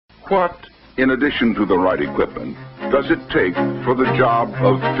What, in addition to the right equipment, does it take for the job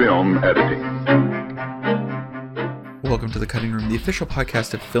of film editing? Welcome to The Cutting Room, the official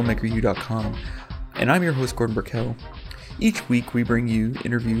podcast of filmmakeru.com, and I'm your host, Gordon Burkell. Each week, we bring you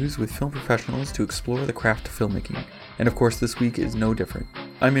interviews with film professionals to explore the craft of filmmaking, and of course, this week is no different.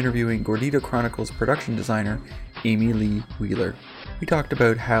 I'm interviewing Gordita Chronicles production designer, Amy Lee Wheeler. We talked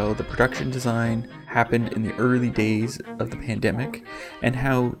about how the production design happened in the early days of the pandemic, and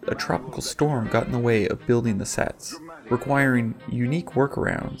how a tropical storm got in the way of building the sets, requiring unique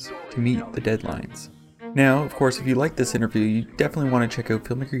workarounds to meet the deadlines. Now, of course, if you like this interview, you definitely want to check out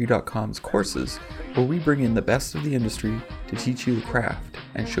filmmakeru.com's courses, where we bring in the best of the industry to teach you the craft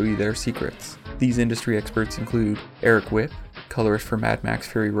and show you their secrets. These industry experts include Eric Whip, colorist for Mad Max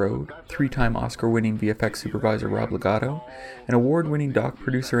Fury Road, 3-time Oscar-winning VFX supervisor Rob Legato, and award-winning doc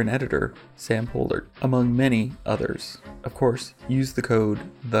producer and editor Sam Poldert, among many others. Of course, use the code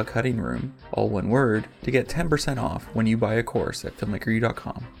THECUTTINGROOM, all one word, to get 10% off when you buy a course at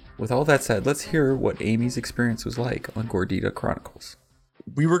filmmakeru.com. With all that said, let's hear what Amy's experience was like on Gordita Chronicles.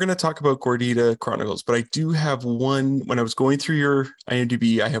 We were going to talk about Gordita Chronicles, but I do have one. When I was going through your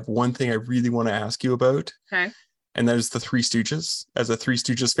IMDb, I have one thing I really want to ask you about. Okay. And that is the Three Stooges. As a Three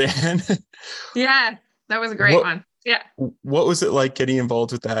Stooges fan. Yeah, that was a great one. Yeah. What was it like getting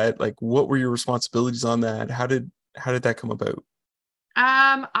involved with that? Like, what were your responsibilities on that? How did that come about?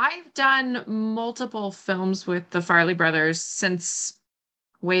 I've done multiple films with the Farley brothers since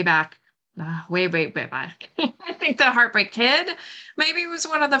way back. Way back. I think The Heartbreak Kid maybe was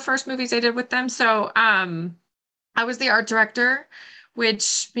one of the first movies I did with them. So I was the art director,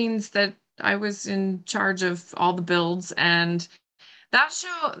 which means that I was in charge of all the builds. And that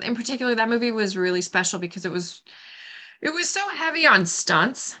show in particular, that movie was really special because it was so heavy on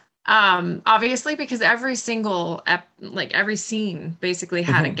stunts. Obviously, because every single every scene basically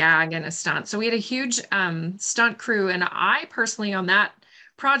had a gag and a stunt. So we had a huge stunt crew, and I personally on that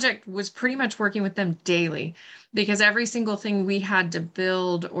project was pretty much working with them daily, because every single thing we had to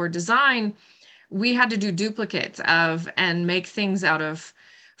build or design, we had to do duplicates of and make things out of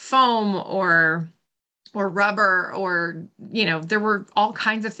foam or rubber, or there were all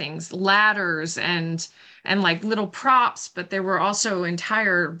kinds of things, ladders and like little props, but there were also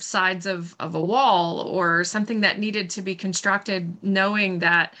entire sides of a wall or something that needed to be constructed knowing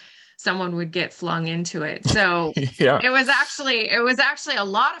that someone would get flung into it. So Yeah. It was actually a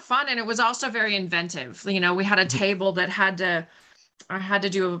lot of fun, and it was also very inventive. We had a table that I had to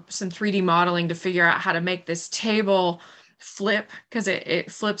do some 3D modeling to figure out how to make this table flip, because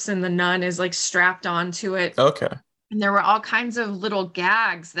it flips and the nun is like strapped onto it. Okay. And there were all kinds of little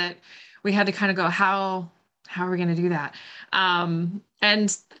gags that we had to kind of go, how are we going to do that?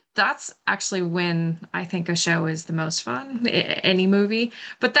 And that's actually when I think a show is the most fun, any movie.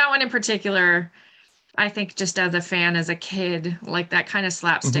 But that one in particular, I think just as a fan, as a kid, like that kind of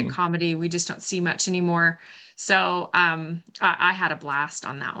slapstick comedy, we just don't see much anymore. So I had a blast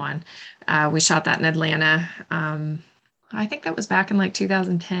on that one. We shot that in Atlanta. I think that was back in like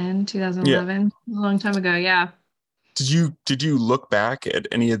 2010, 2011, a long time ago. Yeah. Did you look back at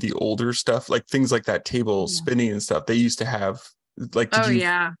any of the older stuff, like things like that table spinning and stuff they used to have? Like, did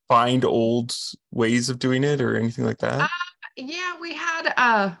you find old ways of doing it or anything like that? Yeah,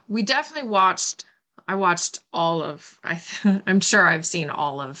 we definitely watched. I watched all of, I'm sure I've seen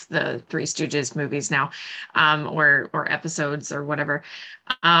all of the Three Stooges movies now, or episodes or whatever.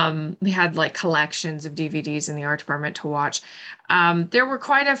 We had like collections of DVDs in the art department to watch. There were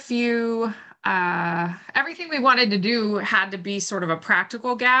quite a few. Everything we wanted to do had to be sort of a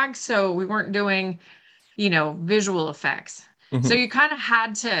practical gag, so we weren't doing, visual effects. So you kind of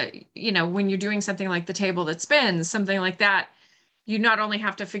had to, when you're doing something like the table that spins, something like that, you not only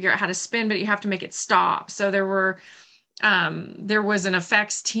have to figure out how to spin, but you have to make it stop. So there was an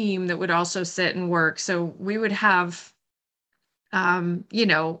effects team that would also sit and work. So we would have,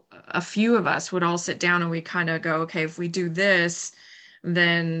 a few of us would all sit down and we kind of go, okay, if we do this,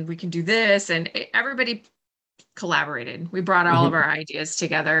 then we can do this. And everybody collaborated. We brought all of our ideas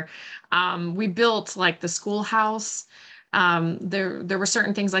together. We built like the schoolhouse. There were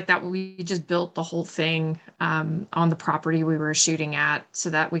certain things like that where we just built the whole thing on the property we were shooting at, so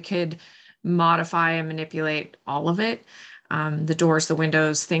that we could modify and manipulate all of it. The doors, the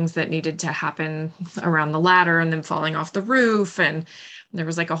windows, things that needed to happen around the ladder and then falling off the roof. And there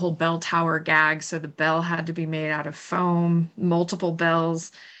was like a whole bell tower gag. So the bell had to be made out of foam, multiple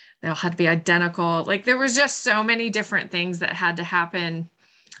bells. They all had to be identical. Like there was just so many different things that had to happen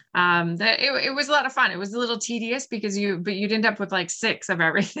That it was a lot of fun. It was a little tedious because you'd end up with like 6 of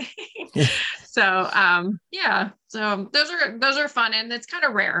everything. So yeah, so those are fun, and it's kind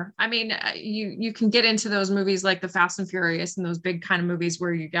of rare. I mean, you can get into those movies like the Fast and Furious and those big kind of movies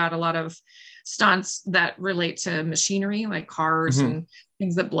where you got a lot of stunts that relate to machinery, like cars and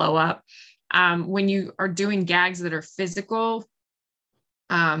things that blow up. When you are doing gags that are physical,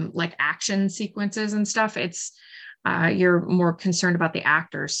 like action sequences and stuff, it's you're more concerned about the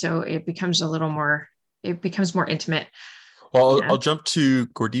actors, so it becomes more intimate. Well, I'll jump to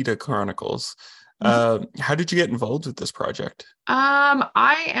Gordita Chronicles. How did you get involved with this project? I'm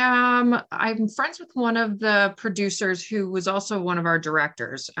friends with one of the producers who was also one of our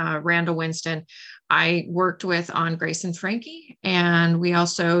directors, Randall Winston. I worked with on Grace and Frankie, and we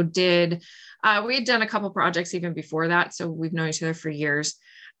also did, we had done a couple projects even before that. So we've known each other for years.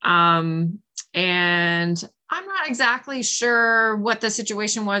 And I'm not exactly sure what the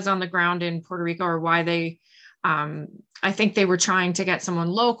situation was on the ground in Puerto Rico or why they, I think they were trying to get someone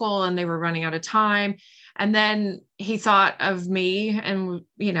local and they were running out of time. And then he thought of me, and,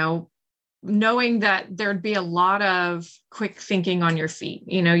 you know, knowing that there'd be a lot of quick thinking on your feet,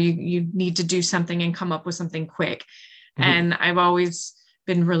 you know, you need to do something and come up with something quick. And I've always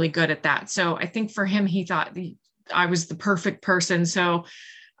been really good at that. So I think for him, he thought I was the perfect person. So,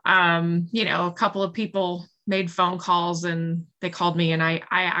 you know, a couple of people made phone calls and they called me, and I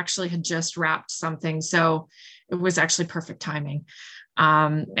actually had just wrapped something. So it was actually perfect timing.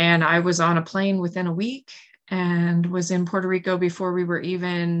 And I was on a plane within a week and was in Puerto Rico before we'd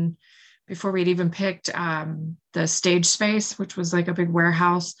even picked the stage space, which was like a big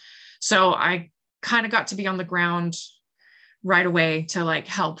warehouse. So I kind of got to be on the ground right away to like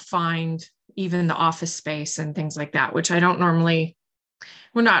help find even the office space and things like that, which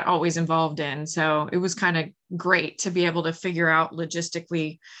we're not always involved in. So it was kind of great to be able to figure out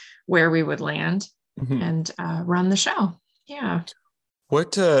logistically where we would land and run the show. Yeah.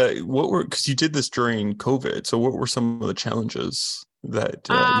 What were, because you did this during COVID, so what were some of the challenges that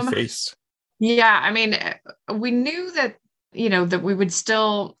you faced? Yeah, I mean, we knew that, you know, that we would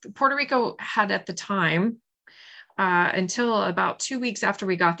still, Puerto Rico had at the time, until about 2 weeks after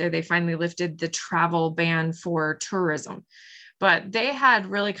we got there, they finally lifted the travel ban for tourism. But they had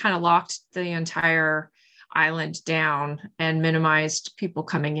really kind of locked the entire island down and minimized people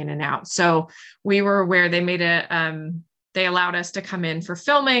coming in and out. So we were aware they made they allowed us to come in for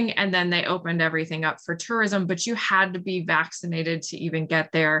filming, and then they opened everything up for tourism, but you had to be vaccinated to even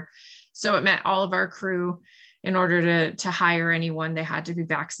get there. So it meant all of our crew, in order to hire anyone, they had to be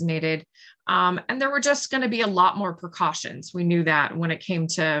vaccinated. And there were just going to be a lot more precautions. We knew that when it came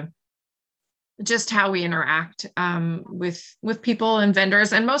to just how we interact with people and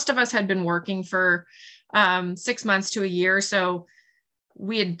vendors. And most of us had been working for 6 months to a year. So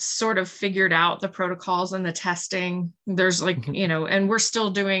we had sort of figured out the protocols and the testing. There's like, you know, and we're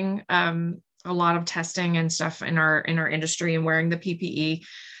still doing a lot of testing and stuff in our industry and wearing the PPE.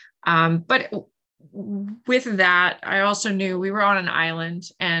 But with that, I also knew we were on an island,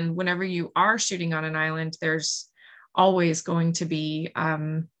 and whenever you are shooting on an island, there's always going to be,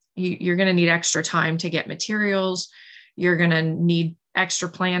 you're going to need extra time to get materials. You're going to need extra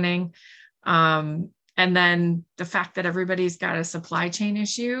planning. And then the fact that everybody's got a supply chain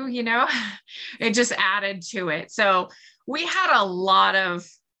issue, you know, it just added to it. So we had a lot of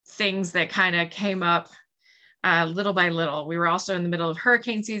things that kind of came up little by little. We were also in the middle of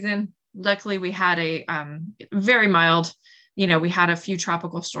hurricane season. Luckily, we had a very mild, you know, we had a few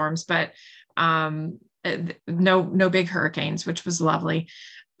tropical storms, but no big hurricanes, which was lovely.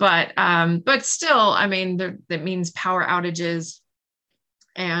 But still, I mean, that means power outages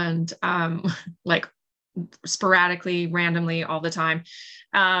and like sporadically, randomly, all the time.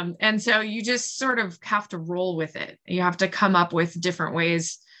 And so you just sort of have to roll with it. You have to come up with different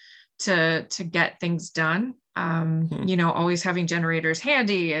ways to get things done. You know, always having generators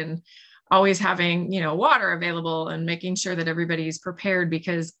handy and always having, you know, water available and making sure that everybody's prepared,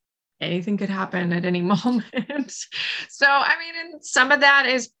 because anything could happen at any moment. So, I mean, and some of that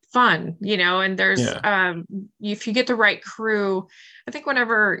is fun, you know, and there's, if you get the right crew, I think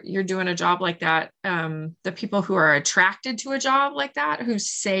whenever you're doing a job like that, the people who are attracted to a job like that, who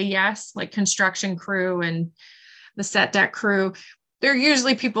say yes, like construction crew and the set deck crew, they're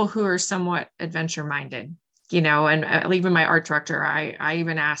usually people who are somewhat adventure minded, you know, and even my art director, I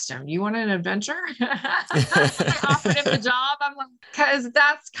even asked him, you want an adventure? I offered him the job. I'm like, because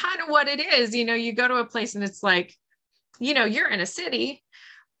that's kind of what it is. You know, you go to a place and it's like, you know, you're in a city,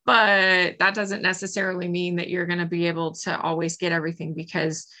 but that doesn't necessarily mean that you're going to be able to always get everything,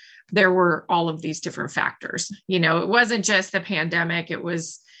 because there were all of these different factors. You know, it wasn't just the pandemic. It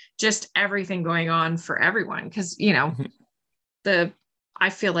was, just everything going on for everyone. Because, I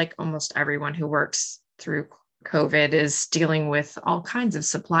feel like almost everyone who works through COVID is dealing with all kinds of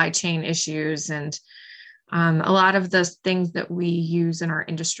supply chain issues. And a lot of the things that we use in our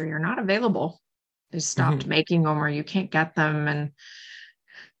industry are not available. They stopped making them, or you can't get them. And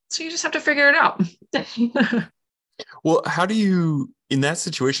so you just have to figure it out. Well, how do you, in that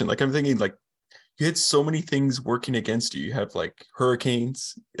situation, like I'm thinking like you had so many things working against you. You have like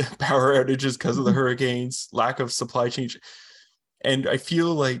hurricanes, power outages because of the hurricanes, lack of supply chain. And I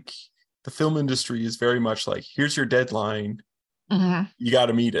feel like the film industry is very much like, here's your deadline. You got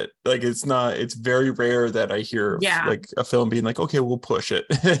to meet it. Like, it's very rare that I hear of like a film being like, okay, we'll push it.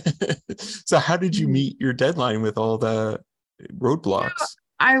 So how did you meet your deadline with all the roadblocks?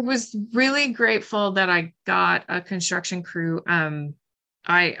 I was really grateful that I got a construction crew.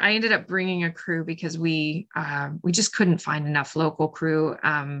 I ended up bringing a crew because we just couldn't find enough local crew.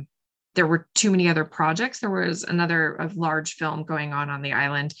 There were too many other projects. There was a large film going on the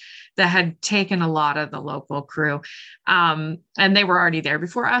island that had taken a lot of the local crew. And they were already there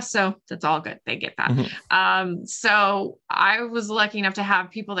before us. So that's all good. They get that. So I was lucky enough to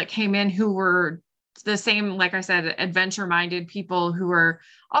have people that came in who were the same, like I said, adventure minded people who are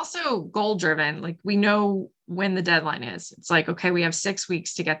also goal driven. Like, we know when the deadline is. It's like, okay, we have 6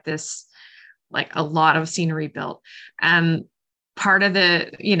 weeks to get this, like, a lot of scenery built. And part of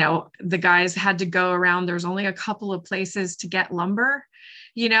the guys had to go around. There's only a couple of places to get lumber,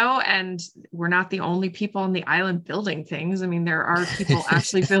 and we're not the only people on the island building things. I mean, there are people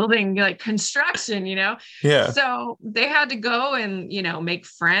actually building like construction, Yeah. So they had to go and, make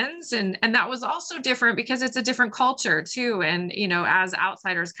friends. And that was also different because it's a different culture too. And, as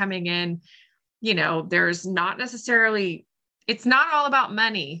outsiders coming in, there's not necessarily, it's not all about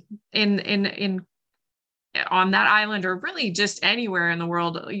money in on that island, or really just anywhere in the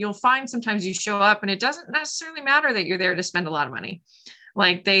world. You'll find sometimes you show up and it doesn't necessarily matter that you're there to spend a lot of money.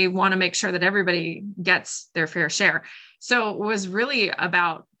 Like, they want to make sure that everybody gets their fair share. So it was really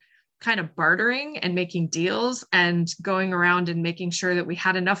about kind of bartering and making deals and going around and making sure that we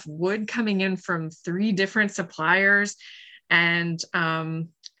had enough wood coming in from 3 different suppliers, and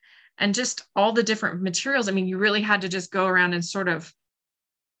just all the different materials. I mean, you really had to just go around and sort of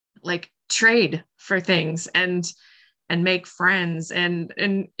like trade for things and make friends. And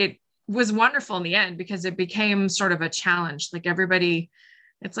it was wonderful in the end because it became sort of a challenge. Like, everybody,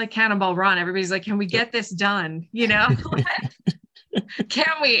 it's like Cannonball Run. Everybody's like, can we get this done? Can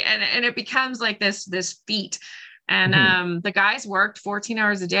we? And it becomes like this feat. And the guys worked 14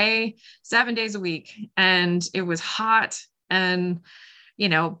 hours a day, 7 days a week, and it was hot. And,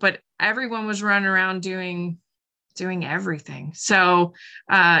 but everyone was running around doing everything. So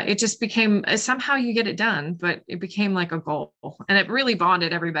it just became, somehow you get it done, but it became like a goal. And it really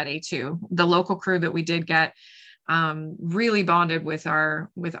bonded everybody too. The local crew that we did get really bonded with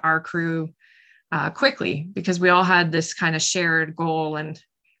our crew quickly, because we all had this kind of shared goal. And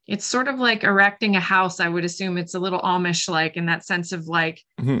it's sort of like erecting a house. I would assume it's a little Amish like, in that sense of like,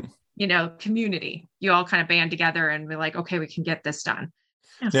 community. You all kind of band together and be like, okay, we can get this done.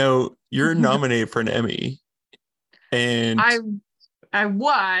 Now, you're nominated for an Emmy. And I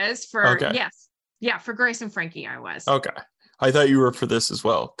was for, okay. Yes. Yeah. For Grace and Frankie, I was. Okay. I thought you were for this as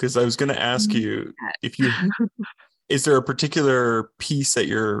well, because I was going to ask you is there a particular piece that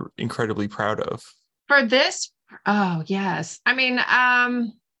you're incredibly proud of? For this? Oh, yes. I mean,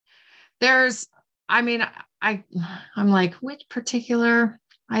 I'm like, which particular?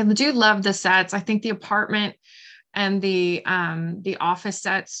 I do love the sets. I think the apartment and the office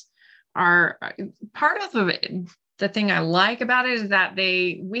sets are part of it. The thing I like about it is that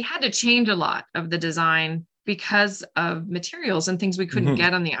we had to change a lot of the design because of materials and things we couldn't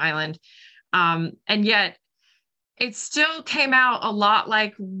get on the island. And yet it still came out a lot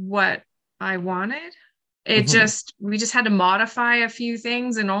like what I wanted. We just had to modify a few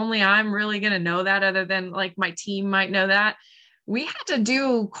things, and only I'm really going to know that, other than like my team might know that. We had to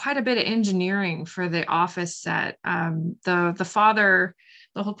do quite a bit of engineering for the office set.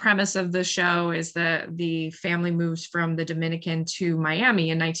 The whole premise of the show is that the family moves from the Dominican to Miami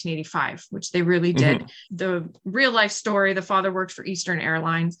in 1985, which they really did. The real life story, the father worked for Eastern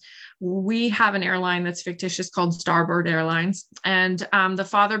Airlines. We have an airline that's fictitious called Starboard Airlines. And the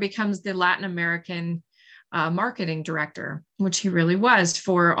father becomes the Latin American marketing director, which he really was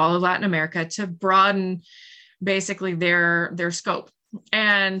for all of Latin America, to broaden basically their scope.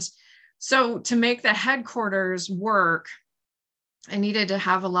 And so to make the headquarters work, I needed to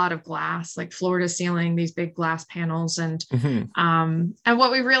have a lot of glass, like floor to ceiling, these big glass panels. And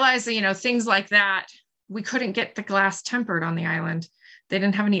what we realized, things like that, we couldn't get the glass tempered on the island. They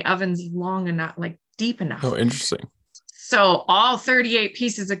didn't have any ovens long enough, like deep enough. Oh, interesting. So all 38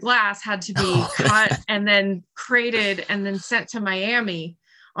 pieces of glass had to be cut and then crated and then sent to Miami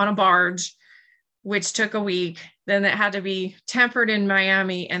on a barge, which took a week. Then it had to be tempered in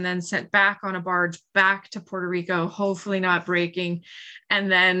Miami and then sent back on a barge back to Puerto Rico, hopefully not breaking.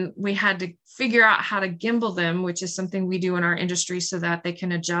 And then we had to figure out how to gimbal them, which is something we do in our industry so that they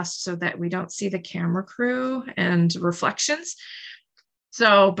can adjust so that we don't see the camera crew and reflections.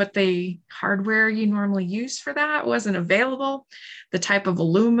 So, but the hardware you normally use for that wasn't available, the type of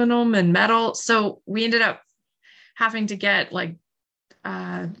aluminum and metal. So we ended up having to get like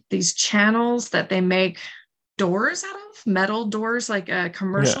these channels that they make doors out of, metal doors, like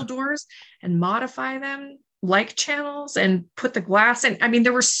commercial doors, and modify them like channels and put the glass in. I mean,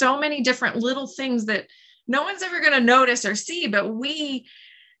 there were so many different little things that no one's ever going to notice or see, but we,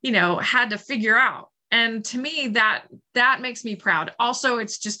 had to figure out. And to me, that makes me proud. Also,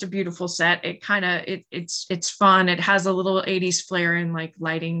 it's just a beautiful set. It kind of, it's fun. It has a little 80s flair in like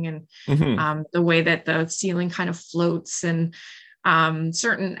lighting and the way that the ceiling kind of floats and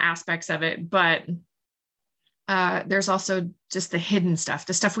certain aspects of it. But there's also just the hidden stuff,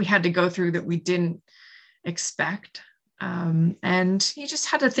 the stuff we had to go through that we didn't expect. And you just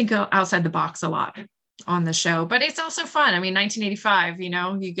had to think outside the box a lot on the show. But it's also fun. I mean, 1985,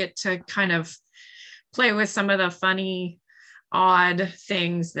 you get to kind of play with some of the funny, odd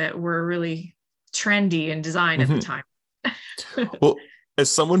things that were really trendy in design at the time. Well,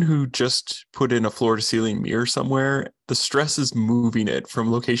 as someone who just put in a floor to ceiling mirror somewhere, the stress is moving it from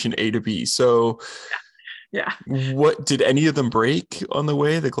location A to B. So yeah. What did any of them break on the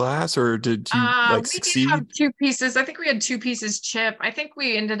way, the glass, or did you succeed? We did have 2 pieces. I think we had 2 pieces chip. I think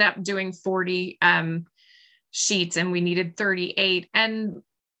we ended up doing 40 sheets and we needed 38. And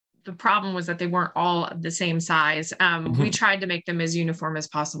the problem was that they weren't all the same size. We tried to make them as uniform as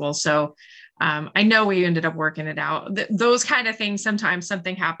possible. So I know we ended up working it out. Those kind of things, sometimes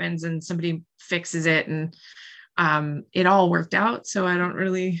something happens and somebody fixes it and it all worked out. So I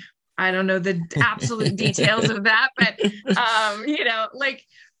don't know the absolute details of that, but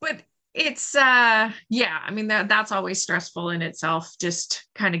but it's I mean, that's always stressful in itself, just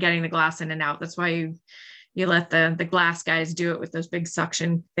kind of getting the glass in and out. That's why you let the glass guys do it with those big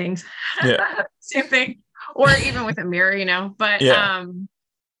suction things. Yeah. Same thing. Or even with a mirror, but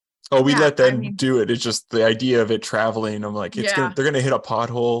we let them do it. It's just the idea of it traveling. I'm like, they're gonna hit a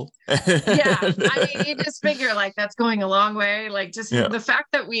pothole. I mean, you just figure like that's going a long way. Like just the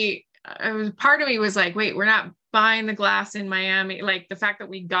fact that part of me was like, wait, we're not buying the glass in Miami. Like the fact that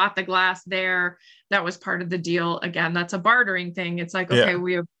we got the glass there, that was part of the deal. Again, that's a bartering thing. It's like, okay,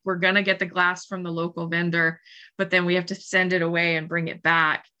 we're going to get the glass from the local vendor, but then we have to send it away and bring it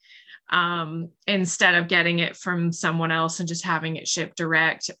back instead of getting it from someone else and just having it shipped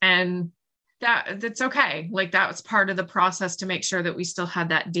direct. And that's okay. Like that was part of the process to make sure that we still had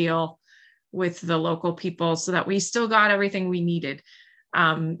that deal with the local people so that we still got everything we needed.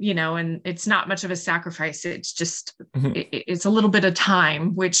 And it's not much of a sacrifice. It's just, it's a little bit of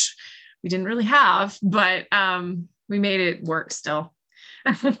time, which we didn't really have, but we made it work still.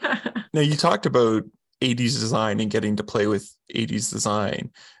 Now you talked about 80s design and getting to play with 80s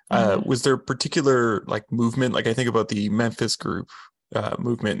design. Was there a particular like movement? Like I think about the Memphis group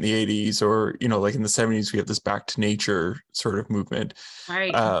movement in the 80s, or, like in the 70s, we have this back to nature sort of movement.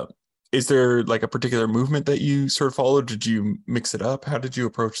 Right. Is there like a particular movement that you sort of followed? Did you mix it up? How did you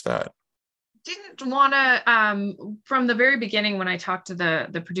approach that? Didn't want to, from the very beginning, when I talked to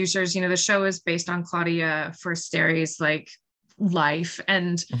the producers, the show is based on Claudia Forestieri's like life.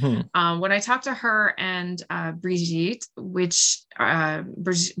 And when I talked to her and Brigitte, which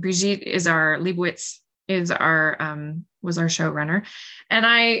Brigitte is our Leibowitz, was our showrunner. And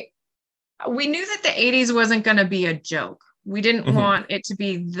we knew that the 80s wasn't going to be a joke. We didn't want it to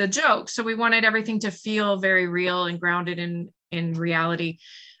be the joke. So we wanted everything to feel very real and grounded in reality.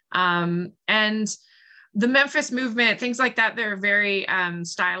 And the Memphis movement, things like that, they're very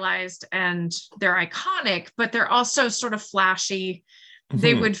stylized and they're iconic, but they're also sort of flashy.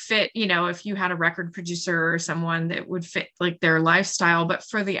 They would fit, if you had a record producer or someone that would fit like their lifestyle. But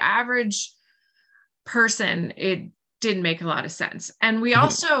for the average person, it didn't make a lot of sense. And we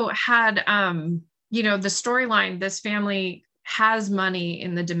also had, the storyline, this family has money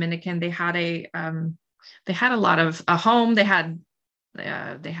in the Dominican. They had a lot of a home. They had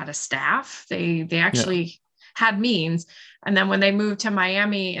a staff. They actually had means. And then when they moved to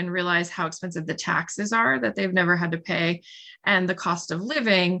Miami and realized how expensive the taxes are that they've never had to pay and the cost of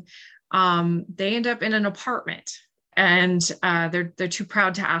living, they end up in an apartment. and they're too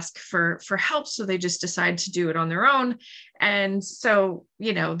proud to ask for help, so they just decide to do it on their own. And so,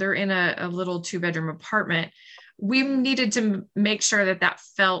 you know, they're in a little 2-bedroom apartment. We needed to make sure that that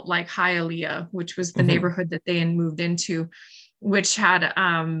felt like Hialeah, which was the neighborhood that they had moved into, which had,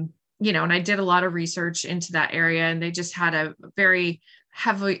 you know, and I did a lot of research into that area, and they just had a very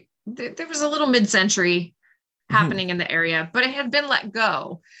heavily, there was a little mid-century happening in the area, but it had been let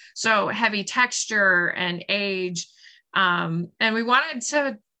go. So heavy texture and age. And we wanted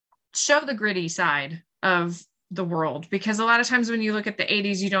to show the gritty side of the world, because a lot of times when you look at the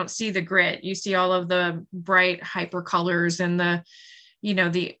 80s, you don't see the grit. You see all of the bright hyper colors and the, you know,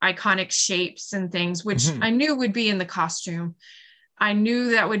 the iconic shapes and things, which I knew would be in the costume. I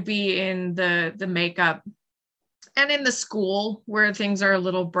knew that would be in the makeup and in the school where things are a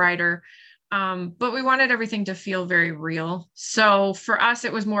little brighter. But we wanted everything to feel very real. So for us,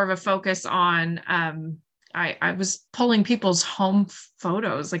 it was more of a focus on, I was pulling people's home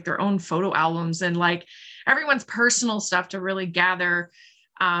photos, like their own photo albums, and like everyone's personal stuff to really gather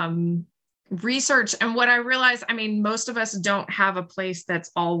research. And what I realized, I mean, most of us don't have a place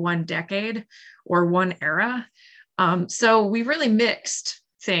that's all one decade or one era. So we really mixed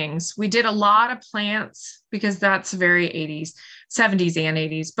things. We did a lot of plants because that's very 80s, 70s and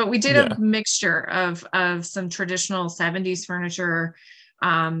 80s, but we did a mixture of some traditional 70s furniture.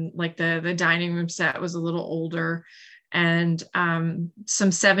 Like the dining room set was a little older, and some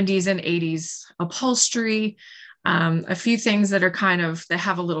 70s and 80s upholstery, a few things that are kind of, they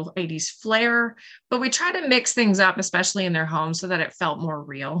have a little 80s flair, but we try to mix things up, especially in their home, so that it felt more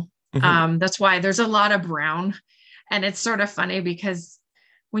real. That's why there's a lot of brown. And it's sort of funny because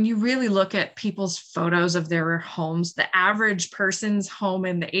when you really look at people's photos of their homes, the average person's home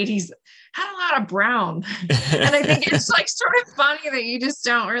in the 80s had a lot of brown. And I think it's like sort of funny that you just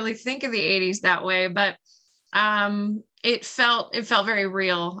don't really think of the 80s that way, but it felt very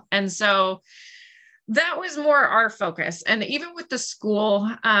real. And so that was more our focus. And even with the school,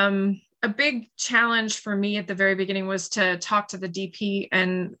 a big challenge for me at the very beginning was to talk to the DP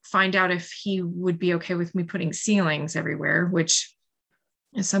and find out if he would be okay with me putting ceilings everywhere, which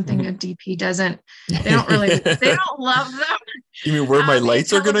is something a DP doesn't, they don't love them. You mean where my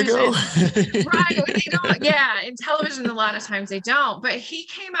lights are going to go? Right. They don't, yeah. In television, a lot of times they don't, but he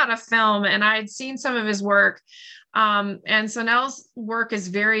came out of film and I had seen some of his work. And so Nell's work is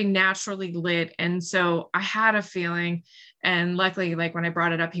very naturally lit. And so I had a feeling, and luckily, like when I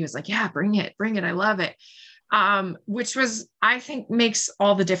brought it up, he was like, yeah, bring it. I love it. Which was, I think, makes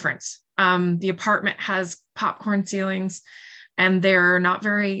all the difference. The apartment has popcorn ceilings, and they're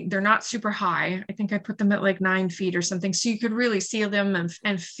not super high. I think I put them at like 9 feet or something. So you could really see them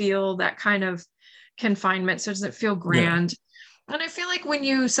and feel that kind of confinement. So it doesn't feel grand. Yeah. And I feel like when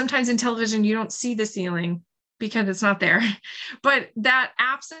you, sometimes in television, you don't see the ceiling because it's not there, but that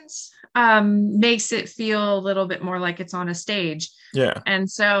absence makes it feel a little bit more like it's on a stage. Yeah. And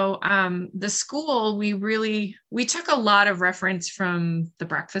so the school, we took a lot of reference from The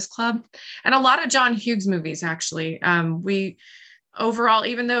Breakfast Club and a lot of John Hughes movies, actually. We overall,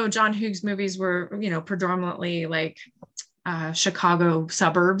 even though John Hughes movies were, you know, predominantly like Chicago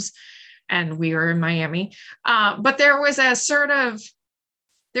suburbs, and we were in Miami, but there was a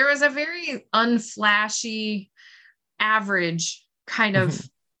very unflashy, average kind of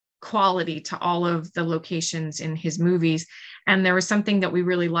quality to all of the locations in his movies. And there was something that we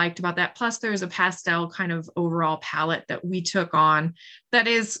really liked about that. Plus there was a pastel kind of overall palette that we took on that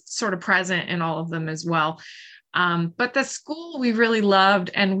is sort of present in all of them as well. But the school we really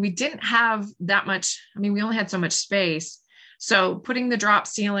loved, and we didn't have that much. I mean, we only had so much space. So putting the drop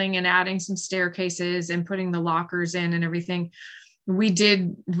ceiling and adding some staircases and putting the lockers in and everything, we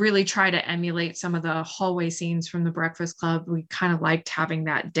did really try to emulate some of the hallway scenes from The Breakfast Club. We kind of liked having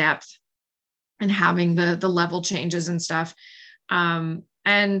that depth and having the level changes and stuff.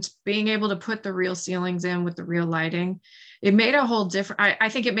 And being able to put the real ceilings in with the real lighting, it made a whole different, I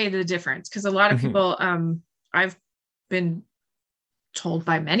think it made the difference, because a lot of people, I've been told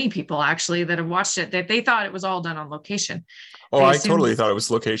by many people actually that have watched it that they thought it was all done on location. Oh, I totally thought it was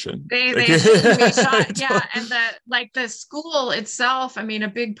location. They shot, yeah. And the school itself, I mean, a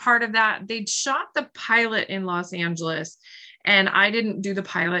big part of that, they'd shot the pilot in Los Angeles, and I didn't do the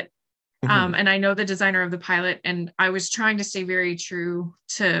pilot. And I know the designer of the pilot, and I was trying to stay very true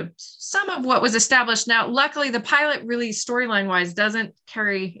to some of what was established. Now, luckily, the pilot really storyline wise doesn't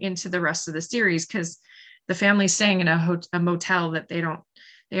carry into the rest of the series, because the family's staying in a motel that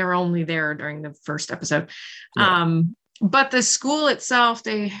they are only there during the first episode. Yeah. But the school itself,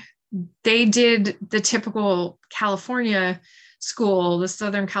 they did the typical California school, the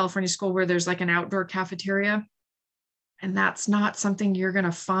Southern California school, where there's like an outdoor cafeteria. And that's not something you're going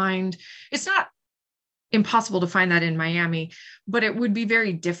to find. It's not impossible to find that in Miami, but it would be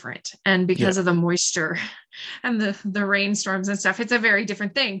very different. And because of the moisture and the rainstorms and stuff, it's a very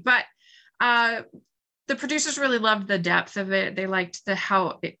different thing. But the producers really loved the depth of it. They liked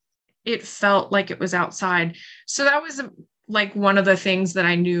how it felt like it was outside. So that was like one of the things that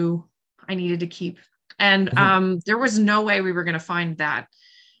I knew I needed to keep. And there was no way we were going to find that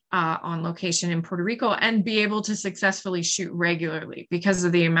on location in Puerto Rico and be able to successfully shoot regularly because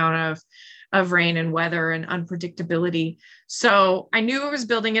of the amount of rain and weather and unpredictability. So I knew I was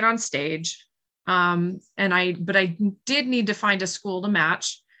building it on stage. But I did need to find a school to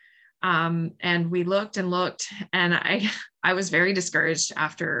match. And we looked and I was very discouraged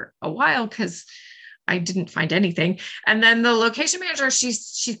after a while because I didn't find anything. And then the location manager,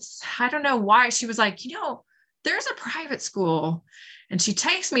 she's, I don't know why, she was like, there's a private school. And she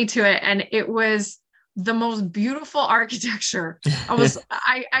takes me to it, and it was the most beautiful architecture.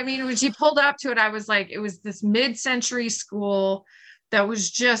 I mean, when she pulled up to it, I was like, it was this mid-century school that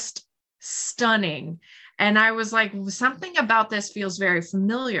was just stunning. And I was like, something about this feels very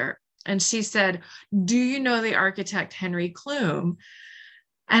familiar. And she said, do you know the architect Henry Klum?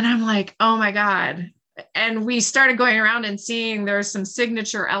 And I'm like, oh my God. And we started going around and seeing there's some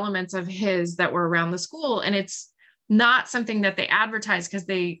signature elements of his that were around the school. And it's not something that they advertise because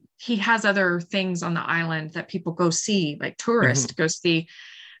he has other things on the island that people go see, like tourists go see.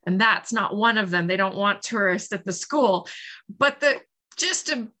 And that's not one of them. They don't want tourists at the school, but just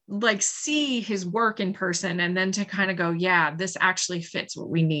to like see his work in person and then to kind of go, yeah, this actually fits what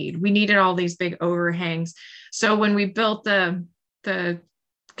we need. We needed all these big overhangs. So when we built the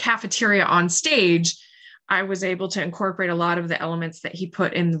cafeteria on stage, I was able to incorporate a lot of the elements that he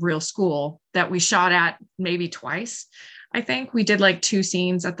put in the real school that we shot at maybe twice. I think we did like 2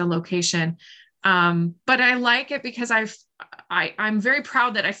 scenes at the location. But I like it because I'm very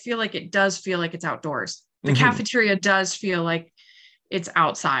proud that I feel like it does feel like it's outdoors. The cafeteria does feel like it's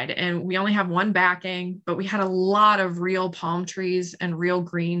outside, and we only have one backing, but we had a lot of real palm trees and real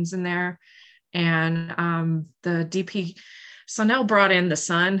greens in there. And the DP Sonel brought in the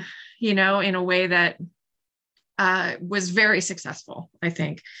sun, in a way that was very successful, I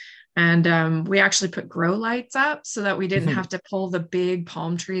think. And we actually put grow lights up so that we didn't have to pull the big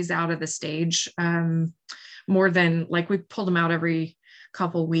palm trees out of the stage more than like we pulled them out every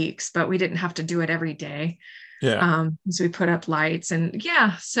couple weeks, but we didn't have to do it every day. So we put up lights and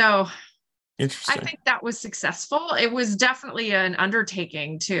so interesting. I think that was successful. It was definitely an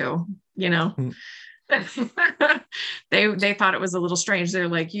undertaking too, They thought it was a little strange. They're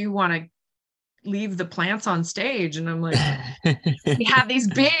like, you want to leave the plants on stage? And I'm like, we have these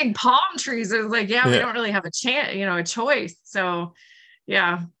big palm trees. It was like, we don't really have a chance, a choice. So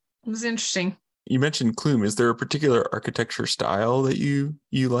it was interesting. You mentioned Klum. Is there a particular architecture style that you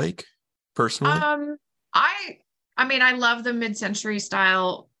like personally? I mean, I love the mid-century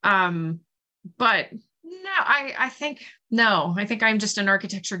style. But no, I think I'm just an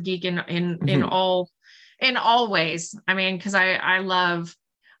architecture geek in all ways. I mean, because I love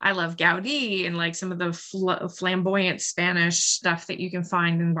Gaudi and like some of the flamboyant Spanish stuff that you can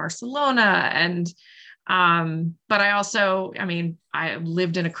find in Barcelona. And, but I also, I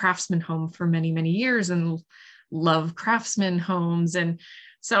lived in a craftsman home for many, many years and love craftsman homes. And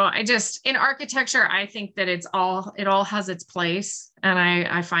so in architecture, I think that it all has its place. And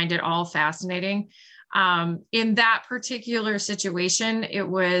I find it all fascinating. In that particular situation, it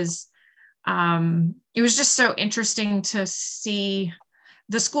was just so interesting to see.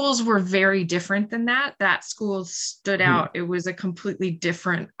 The schools were very different than that. That school stood out. It was a completely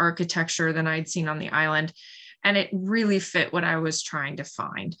different architecture than I'd seen on the island. And it really fit what I was trying to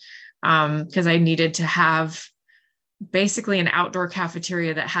find. Because I needed to have basically an outdoor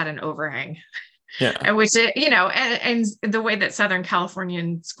cafeteria that had an overhang. And which, and the way that Southern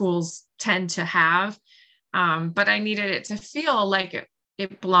Californian schools tend to have. But I needed it to feel like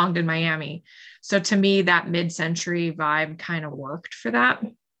it belonged in Miami. So to me, that mid-century vibe kind of worked for that.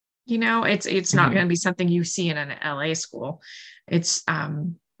 It's not going to be something you see in an LA school. It's,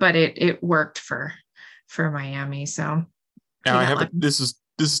 but it worked for Miami. So now this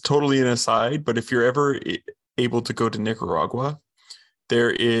is totally an aside, but if you're ever able to go to Nicaragua, there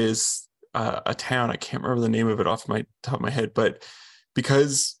is a town, I can't remember the name of it off my top of my head, but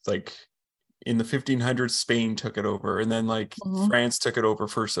because like in the 1500s, Spain took it over, and then like France took it over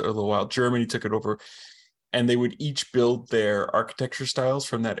for a little while, Germany took it over, and they would each build their architecture styles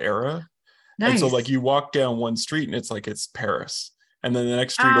from that era. Nice. And so like you walk down one street and it's like it's Paris, And then the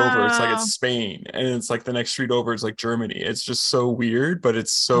next street over, it's like it's Spain, and it's like the next street over is like Germany. It's just so weird, but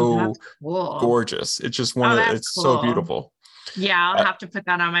it's so cool. gorgeous. It's just it's cool. so beautiful. Yeah, I'll have to put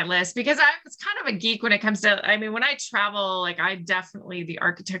that on my list, because I was kind of a geek when it comes to, I mean, when I travel, like I definitely, the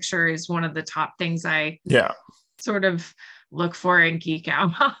architecture is one of the top things I sort of look for and geek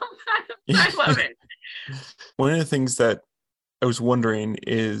out. I love it. One of the things that I was wondering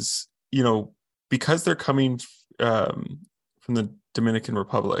is, you know, because they're coming from the Dominican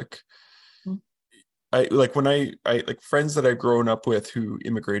Republic, I like when I like friends that I've grown up with who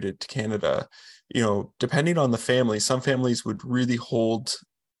immigrated to Canada, you know, depending on the family, some families would really hold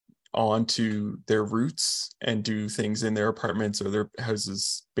on to their roots and do things in their apartments or their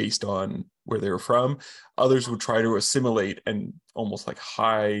houses based on where they were from. Others would try to assimilate and almost like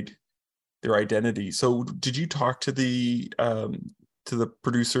hide their identity. So did you talk to the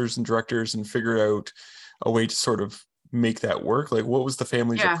producers and directors and figure out a way to sort of make that work? Like, what was the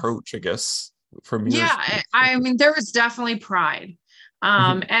family's approach, I guess, from your I mean, there was definitely pride.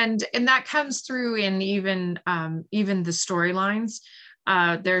 And that comes through in even the storylines.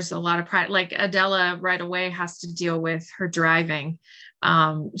 There's a lot of pride. Like Adela right away has to deal with her driving.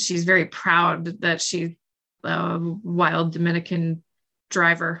 She's very proud that she's a wild Dominican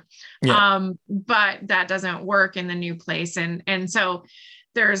driver. But that doesn't work in the new place. And so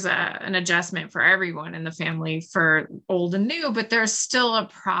there's an adjustment for everyone in the family, for old and new, but there's still a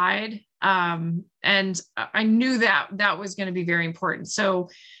pride. And I knew that was going to be very important. So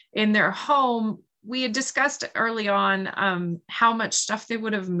in their home, we had discussed early on how much stuff they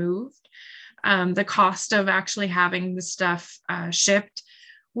would have moved. The cost of actually having the stuff shipped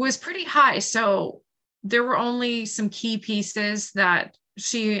was pretty high. So there were only some key pieces that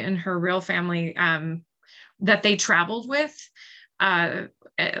she and her real family that they traveled with.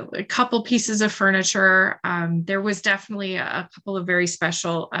 A couple pieces of furniture. There was definitely a couple of very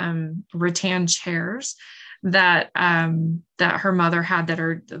special rattan chairs that her mother had that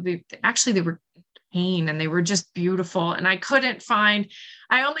they were pain and they were just beautiful. And I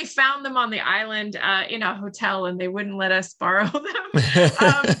only found them on the island in a hotel, and they wouldn't let us borrow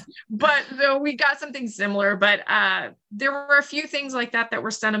them. But we got something similar, but there were a few things like that were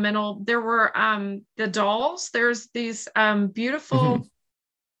sentimental. There were the dolls. There's these beautiful,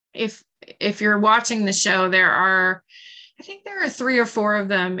 if you're watching the show, I think there are 3 or 4 of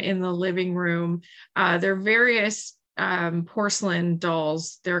them in the living room. They're various porcelain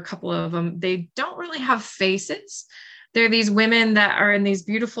dolls. There are a couple of them. They don't really have faces. They're these women that are in these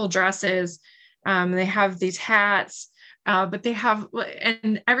beautiful dresses. They have these hats, but they have,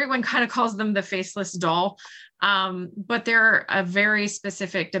 and everyone kind of calls them the faceless doll. But they're a very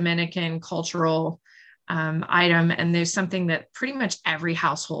specific Dominican cultural item. And there's something that pretty much every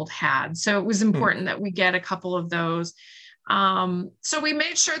household had. So it was important that we get a couple of those. So we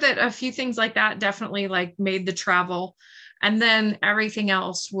made sure that a few things like that definitely like made the travel. And then everything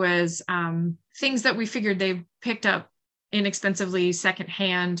else was things that we figured they picked up inexpensively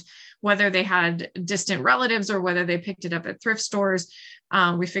secondhand, whether they had distant relatives or whether they picked it up at thrift stores.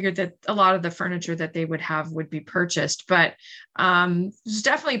 We figured that a lot of the furniture that they would have would be purchased, but there's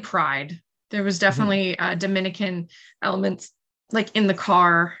definitely pride. There was definitely Dominican elements like in the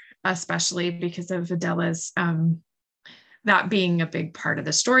car, especially because of Adela's that being a big part of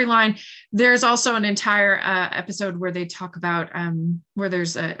the storyline. There's also an entire episode where they talk about where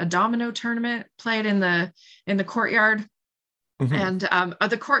there's a domino tournament played in the courtyard. And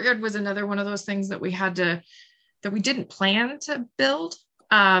the courtyard was another one of those things that we didn't plan to build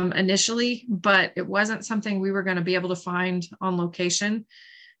initially, but it wasn't something we were going to be able to find on location.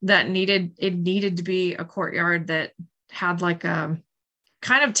 It needed to be a courtyard that had like a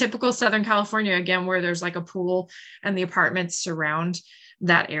kind of typical Southern California, again, where there's like a pool and the apartments surround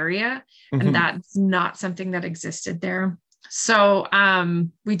that area. And that's not something that existed there. So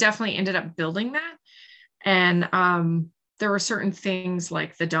we definitely ended up building that. And there were certain things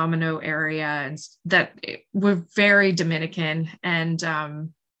like the domino area and that were very Dominican.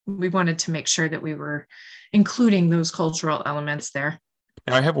 And we wanted to make sure that we were including those cultural elements there.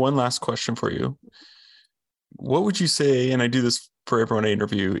 And I have one last question for you. What would you say, and I do this for everyone I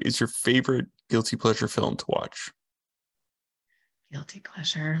interview, is your favorite guilty pleasure film to watch? Guilty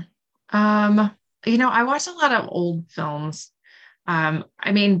pleasure. I watch a lot of old films.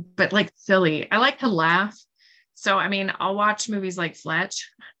 But like silly. I like to laugh. So, I'll watch movies like Fletch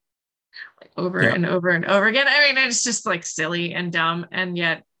like over and over and over again. It's just like silly and dumb, and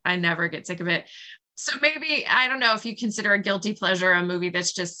yet I never get sick of it. So maybe, I don't know if you consider a guilty pleasure a movie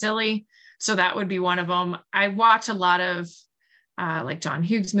that's just silly. So that would be one of them. I watch a lot of like John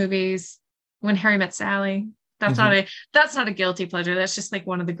Hughes movies, When Harry Met Sally. That's not a guilty pleasure. That's just like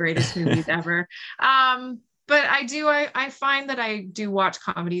one of the greatest movies ever. But I find that I do watch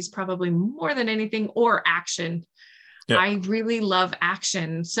comedies probably more than anything, or action. Yeah. I really love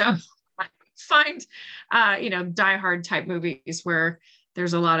action. So I find, Die Hard type movies where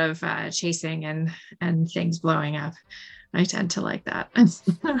there's a lot of chasing and things blowing up. I tend to like that.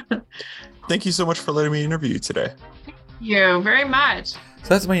 Thank you so much for letting me interview you today. Thank you very much. So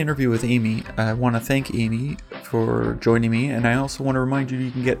that's my interview with Amy. I want to thank Amy for joining me, and I also want to remind you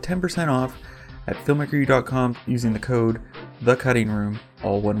can get 10% off at filmmakeru.com using the code THECUTTINGROOM,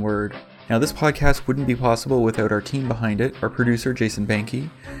 all one word. Now, this podcast wouldn't be possible without our team behind it, our producer, Jason Banky,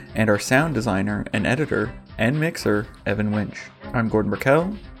 and our sound designer and editor and mixer, Evan Winch. I'm Gordon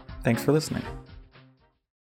Burkell. Thanks for listening.